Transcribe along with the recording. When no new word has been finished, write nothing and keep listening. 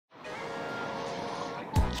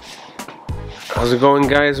How's it going,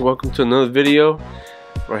 guys? Welcome to another video.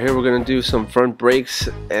 Right here we're gonna do some front brakes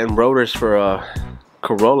and rotors for a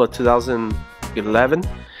Corolla 2011.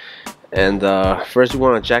 And first you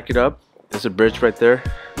want to jack it up. There's a bridge right there.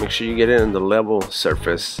 Make sure you get it in the level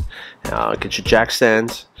surface. Get your jack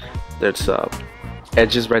stands. There's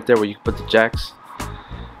edges right there where you can put the jacks,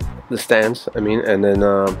 the stands I mean, and then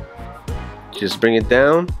just bring it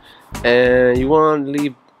down, and you want to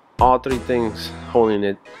leave all three things holding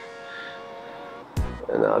it.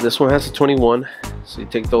 And this one has a 21, so you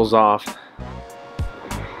take those off.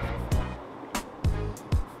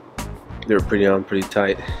 They're pretty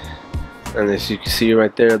tight. And as you can see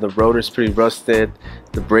right there, the rotor's pretty rusted.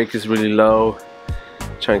 The brake is really low.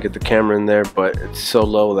 Trying to get the camera in there, but it's so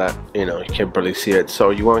low that you can't barely see it. So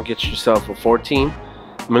you want to get yourself a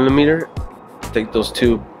 14mm. Take those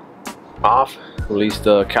two off. Release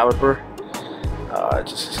the caliper.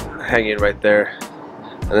 Just hang it right there.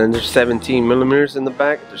 And then there's 17mm in the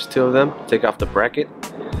back. There's two of them. Take off the bracket.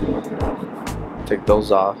 Take those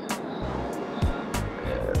off.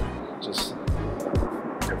 And just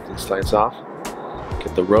everything slides off.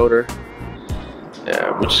 Get the rotor.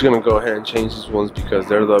 Yeah, we're just gonna go ahead and change these ones because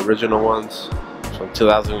they're the original ones from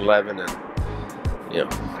 2011, and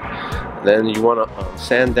then you want to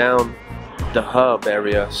sand down the hub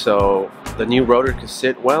area so the new rotor can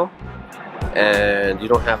sit well and you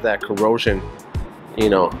don't have that corrosion,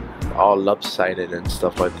 all lopsided and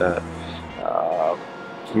stuff like that.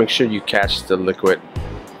 Make sure you catch the liquid.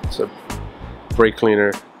 It's a brake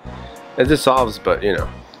cleaner. It dissolves, but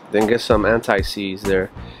then get some anti-seize there.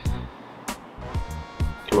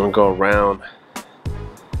 You want to go around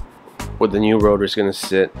where the new rotor is going to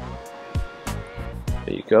sit.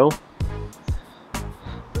 There you go.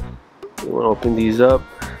 You want to open these up.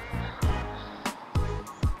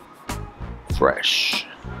 Fresh.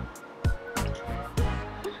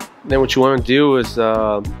 Then what you want to do is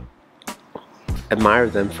admire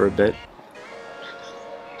them for a bit.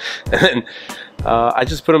 And then I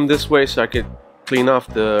just put them this way so I could clean off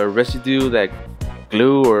the residue, that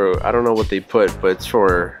glue, or I don't know what they put, but it's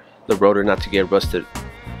for the rotor not to get rusted.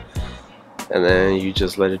 And then you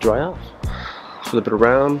just let it dry off. Flip it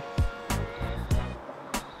around.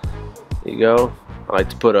 There you go. I like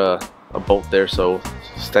to put a bolt there so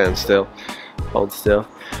stand still, hold still.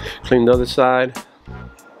 Clean the other side.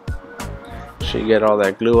 Make sure you get all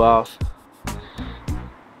that glue off.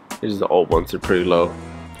 These are the old ones, they're pretty low.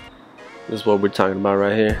 This is what we're talking about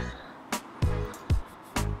right here.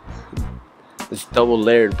 It's double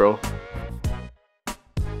layered, bro.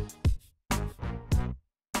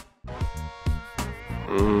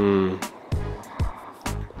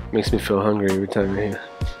 Makes me feel hungry every time you're here.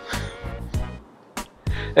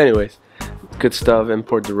 Anyways, good stuff,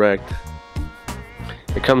 import direct.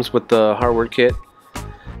 It comes with the hardware kit.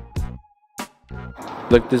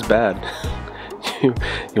 Look this bad.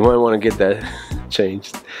 you might want to get that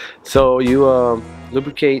changed. So you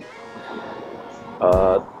lubricate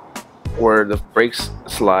where the brakes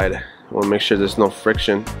slide. You want to make sure there's no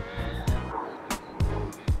friction.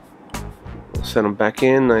 Set them back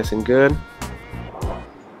in nice and good.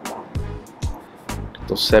 Get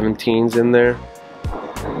those 17s in there.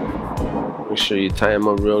 Make sure you tie them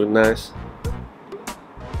up real nice.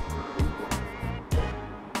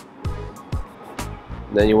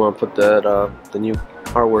 Then you want to put that the new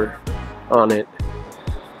hardware on it.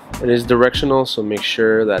 It is directional, so make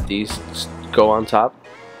sure that these go on top.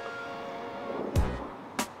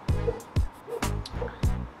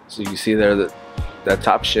 So you can see there that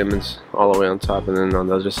top shim is all the way on top, and then on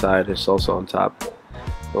the other side it's also on top.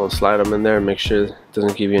 Don't slide them in there and make sure it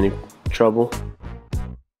doesn't give you any trouble.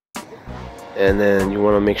 And then you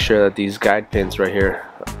want to make sure that these guide pins right here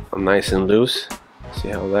are nice and loose. See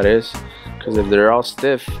how that is? Because if they're all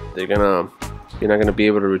stiff, you're not gonna be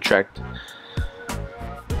able to retract.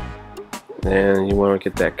 And you want to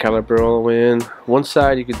get that caliper all the way in. One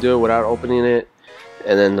side you could do it without opening it,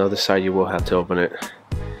 and then the other side you will have to open it.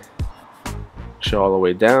 Show all the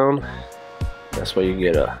way down. That's why you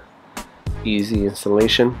get a easy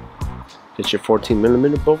installation. Get your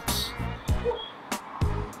 14mm bolts.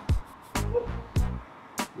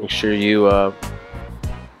 Make sure you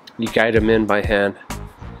guide them in by hand.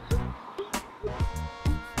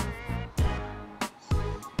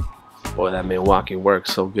 Boy, that Milwaukee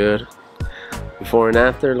works so good. Before and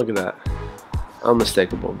after, look at that.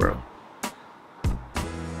 Unmistakable, bro.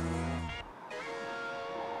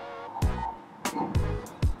 Put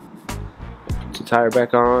the tire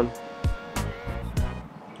back on.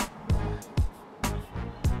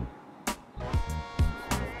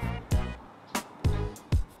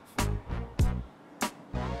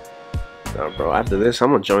 Bro, after this,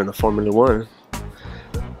 I'm gonna join the Formula 1.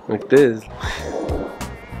 like this.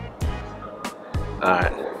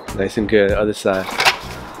 Alright, nice and good. Other side.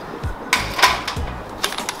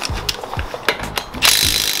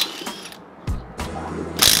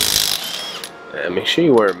 And make sure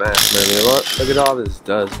you wear a mask, man. Look at all this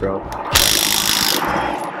does, bro.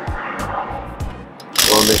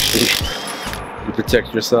 Well, make sure you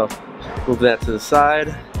protect yourself. Move that to the side.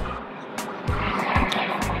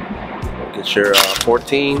 Get your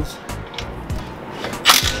 14s.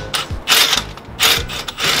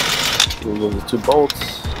 Remove the 2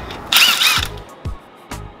 bolts.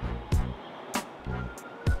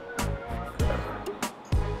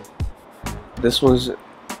 This one's,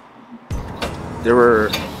 they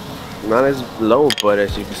were not as low, but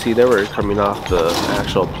as you can see, they were coming off the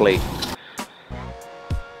actual plate.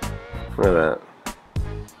 Look at that.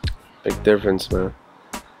 Big difference, man.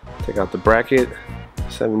 Take out the bracket,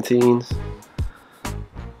 17s.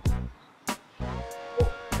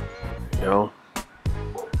 You know.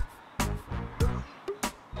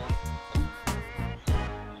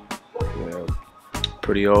 Yeah,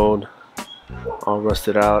 pretty old, all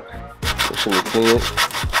rusted out. We shouldn't clean it.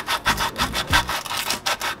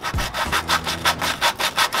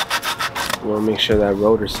 You want to make sure that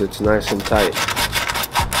rotor sits nice and tight.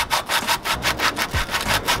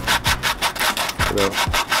 You know,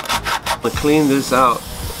 but clean this out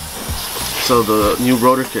so the new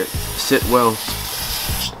rotor can sit well.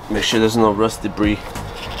 Make sure there's no rust debris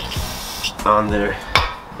on there.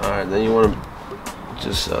 Alright, then you want to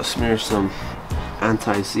just smear some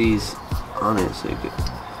anti-seize on it so you can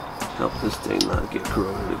help this thing not get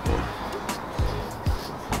corroded again.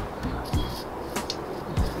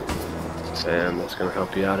 And that's going to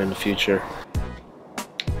help you out in the future.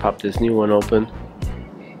 Pop this new one open.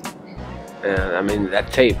 And I mean,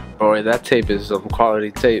 that tape, boy, that tape is some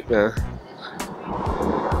quality tape, man.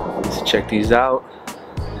 Let's check these out.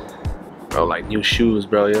 Bro, like new shoes,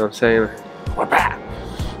 bro, you know what I'm saying?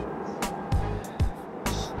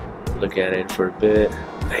 Look at it for a bit.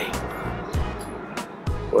 Hey,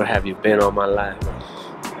 where have you been all my life?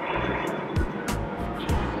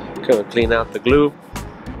 Gonna clean out the glue.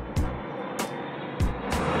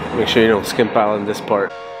 Make sure you don't skimp out on this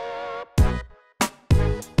part.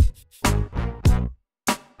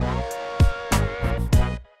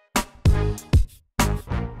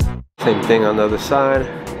 Same thing on the other side.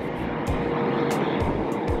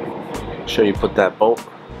 Make sure you put that bolt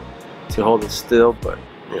to hold it still, but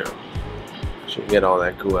you know, should get all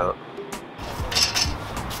that goo out.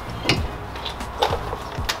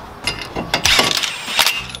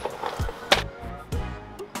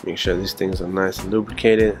 Make sure these things are nice and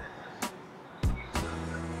lubricated. I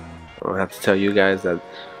don't have to tell you guys that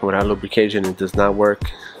without lubrication it does not work.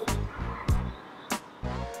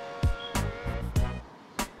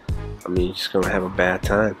 I mean, you're just gonna have a bad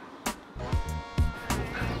time.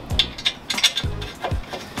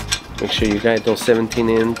 Make sure you guide those 17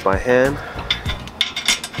 in by hand.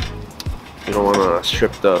 You don't want to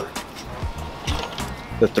strip the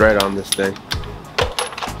thread on this thing.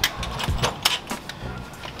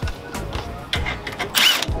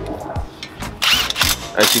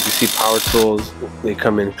 As you can see, power tools, they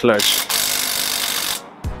come in clutch.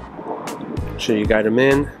 Make sure you guide them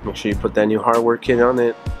in. Make sure you put that new hardware kit on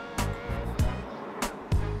it.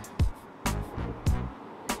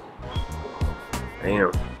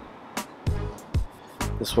 Bam.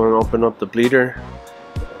 This one open up the bleeder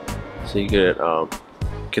so you get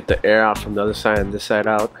the air out from the other side and this side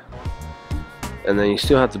out, and then you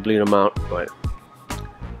still have to bleed them out, but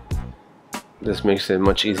this makes it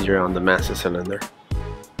much easier on the master cylinder.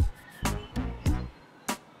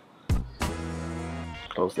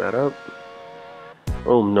 Close that up.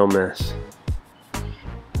 Oh, no mess.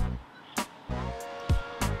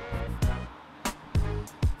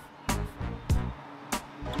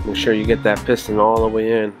 Make sure you get that piston all the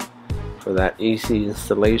way in for that easy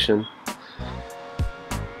installation.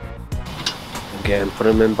 Again, put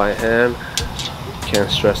them in by hand. Can't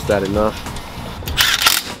stress that enough.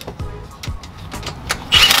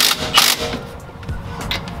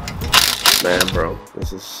 Man, bro,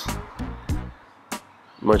 this is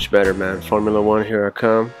much better, man. Formula One, here I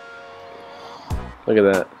come. Look at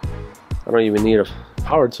that. I don't even need a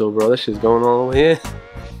power tool, bro. This shit's going all the way in.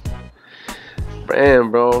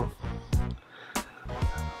 Bam, bro.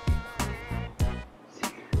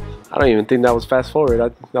 I don't even think that was fast forward.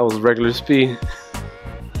 That was regular speed.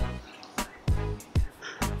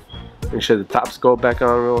 Make sure the tops go back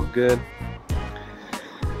on real good.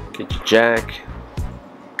 Get your jack.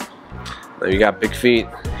 Now you got big feet.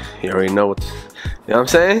 You already know what. You know what I'm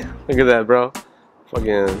saying? Look at that, bro.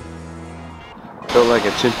 Fucking feel like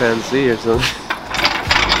a chimpanzee or something.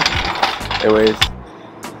 Anyways,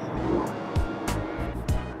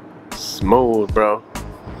 smooth, bro.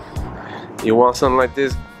 You want something like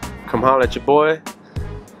this? Come holler at your boy. You know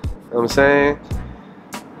what I'm saying?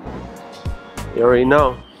 You already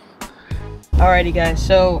know. Alrighty guys,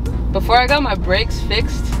 so before I got my brakes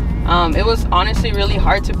fixed, it was honestly really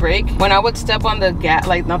hard to brake. When I would step on the gas,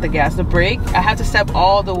 like not the gas, the brake, I had to step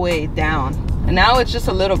all the way down. And now it's just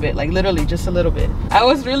a little bit, like literally just a little bit. I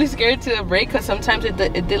was really scared to brake because sometimes it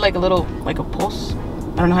did like a little, like a pulse.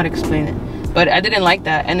 I don't know how to explain it, but I didn't like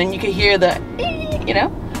that. And then you could hear the, you know?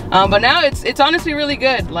 But now it's honestly really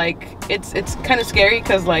good. Like it's kind of scary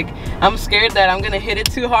because like I'm scared that I'm gonna hit it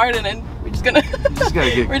too hard and then we're just gonna just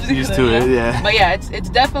gotta get used to it, yeah. But yeah, it's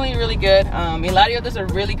definitely really good. Hilario does a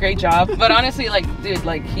really great job. But honestly, like dude,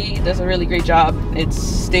 like he does a really great job. It's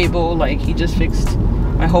stable. Like he just fixed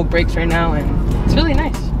my whole brakes right now, and it's really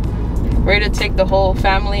nice. Ready to take the whole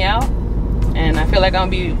family out, and I feel like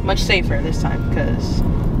I'm gonna be much safer this time because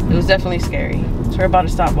it was definitely scary. So we're about to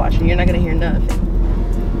stop watching. You're not gonna hear nothing.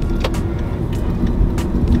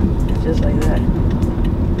 Just like that.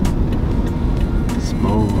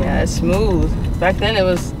 Smooth. Yeah, it's smooth. Back then it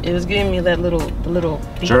was giving me that little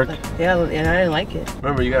jerk. Like, yeah, and I didn't like it.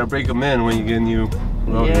 Remember, you gotta break them in when you get new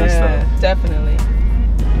rotors yeah, and stuff. Definitely.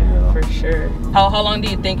 Yeah. For sure. How long do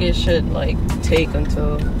you think it should like take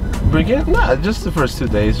until? Break it? Nah, just the first 2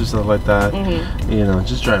 days or something like that. You know,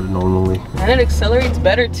 just drive it normally. And it accelerates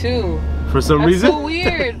better too. For some reason. That's so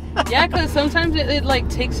weird. Yeah, because sometimes it like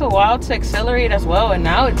takes a while to accelerate as well, and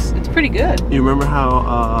now it's pretty good. You remember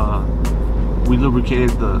how we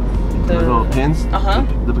lubricated the little pins,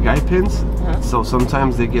 the guide pins? So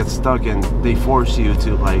sometimes they get stuck and they force you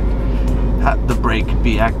to like have the brake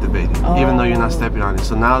be activated, even though you're not stepping on it.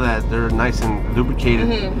 So now that they're nice and lubricated,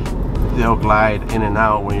 they'll glide in and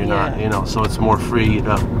out when you're not, you know, so it's more freed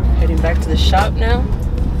up. Heading back to the shop now.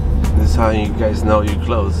 This is how you guys know you're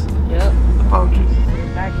close. Yep. The palm trees.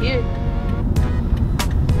 We're back here.